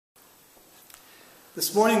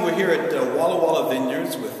This morning we're here at Walla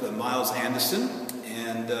Vineyards with Miles Anderson.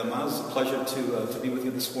 And Miles, it's a pleasure to be with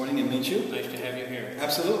you this morning and meet you. Nice to have you here.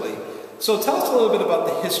 Absolutely. So tell us a little bit about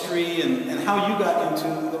the history and how you got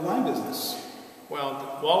into the wine business.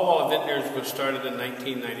 Well, Walla Vineyards was started in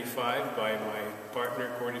 1995 by my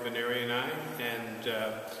partner, Cordy Veneri, and I.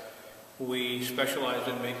 And we specialize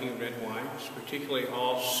in making red wines, particularly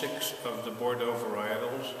all 6 of the Bordeaux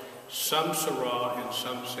varietals, some Syrah and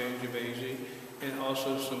some Sangiovese, and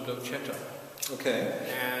also some Dolcetto. Okay.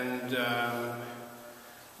 And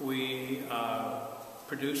we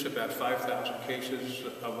produce about 5,000 cases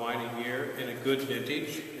of wine a year in a good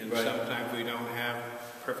vintage, and right. Sometimes we don't have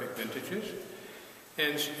perfect vintages.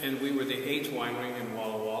 And we were the 8th winery in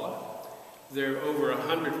Walla Walla. There are over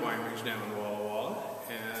 100 wineries now in Walla Walla,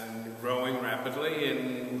 and growing rapidly,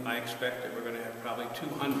 and I expect that we're going to have probably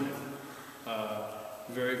 200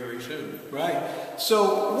 very, very soon. Right.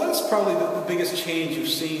 So what is probably the biggest change you've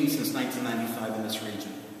seen since 1995 in this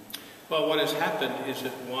region? Well, what has happened is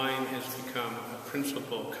that wine has become a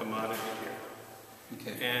principal commodity here.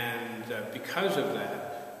 Okay. And because of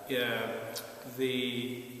that,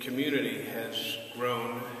 the community has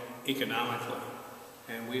grown economically.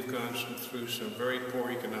 And we've gone through some very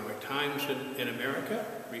poor economic times in America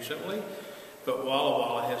recently, but Walla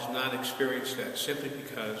Walla has not experienced that simply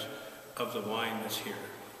because of the wine that's here.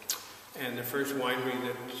 And the first winery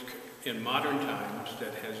that, in modern times,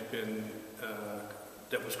 that has been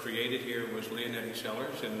that was created here was Leonetti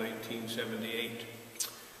Cellars in 1978,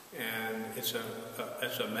 and it's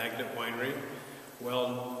a magnet winery,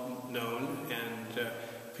 well known, and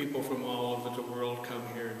people from all over the world come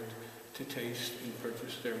here to taste and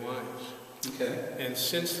purchase their wines. Okay. And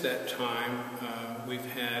since that time, we've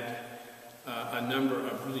had a number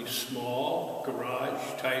of really small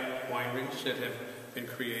garage-type wineries that have been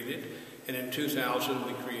created. And in 2000,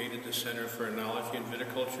 we created the Center for Enology and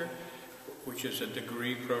Viticulture, which is a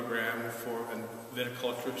degree program for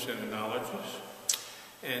viticulturists and enologists.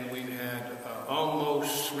 And we've had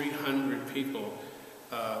almost 300 people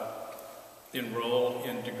enrolled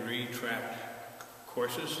in degree track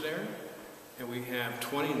courses there. And we have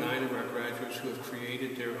 29 of our graduates who have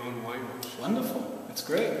created their own wineries. Wonderful. That's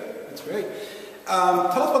great. That's great.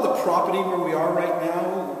 Tell us about the property where we are right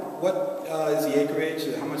now. What is the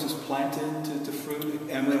acreage? How much is planted to fruit?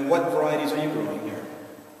 And then what varieties are you growing here?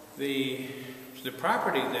 The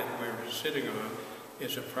property that we're sitting on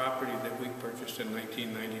is a property that we purchased in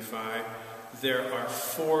 1995. There are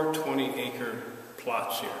 4 20-acre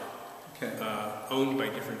plots here, okay. Owned by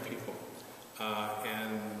different people.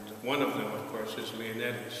 And one of them, of course, is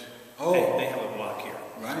Leonetti's. Oh. They have a block here.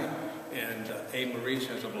 Right. And A. Maurice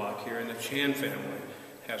has a block here, and the Chan family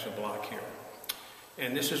has a block here.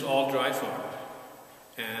 And this is all dry farmed.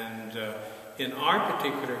 And in our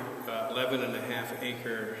particular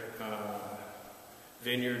 11.5-acre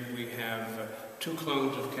vineyard, we have 2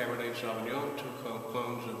 clones of Cabernet Sauvignon, 2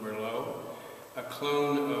 clones of Merlot, a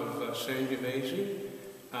clone of Sangiovese,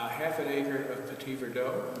 half an acre of Petit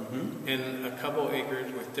Verdot, and a couple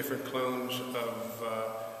acres with different clones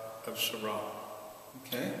of Syrah.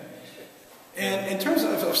 Okay. And in terms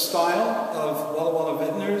of style of Walla Walla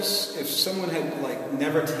Vintners, if someone had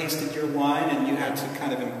never tasted your wine and you had to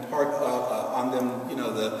kind of impart on them,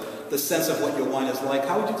 the sense of what your wine is like,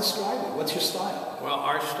 how would you describe it? What's your style? Well,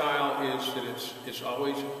 our style is that it's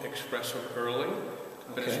always expressive early,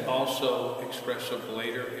 but it's also expressive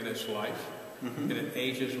later in its life. And it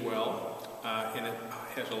ages well, and it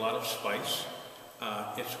has a lot of spice.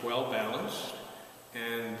 It's well balanced,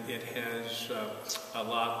 and it has a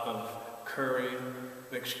lot of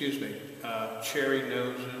cherry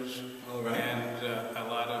noses, and a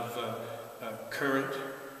lot of currant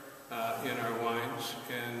in our wines.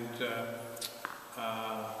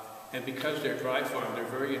 And because they're dry farmed, they're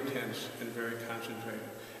very intense and very concentrated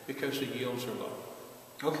because the yields are low.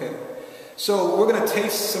 Okay. So we're going to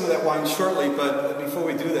taste some of that wine shortly, but before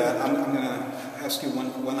we do that, I'm going to ask you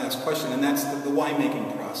one last question, and that's the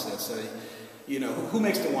winemaking process. Who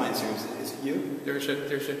makes the wines here? Is it you? There's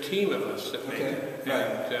a team of us that make it.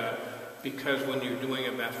 Right. And because when you're doing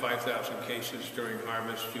about 5,000 cases during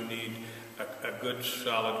harvest, you need a good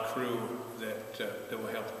solid crew that will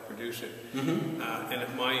help produce it. And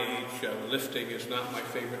at my age, lifting is not my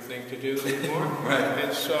favorite thing to do anymore. Right.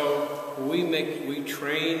 And so we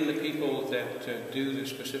train the people that do the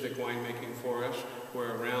specific winemaking for us.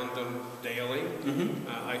 We're around them daily.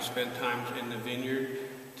 I spend time in the vineyard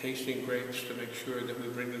tasting grapes to make sure that we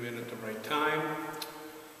bring them in at the right time.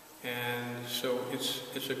 And so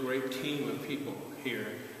it's a great team of people here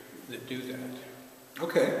that do that.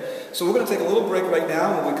 Okay, so we're going to take a little break right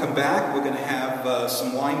now. When we come back, we're going to have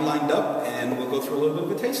some wine lined up, and we'll go through a little bit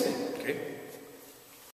of a tasting. Okay.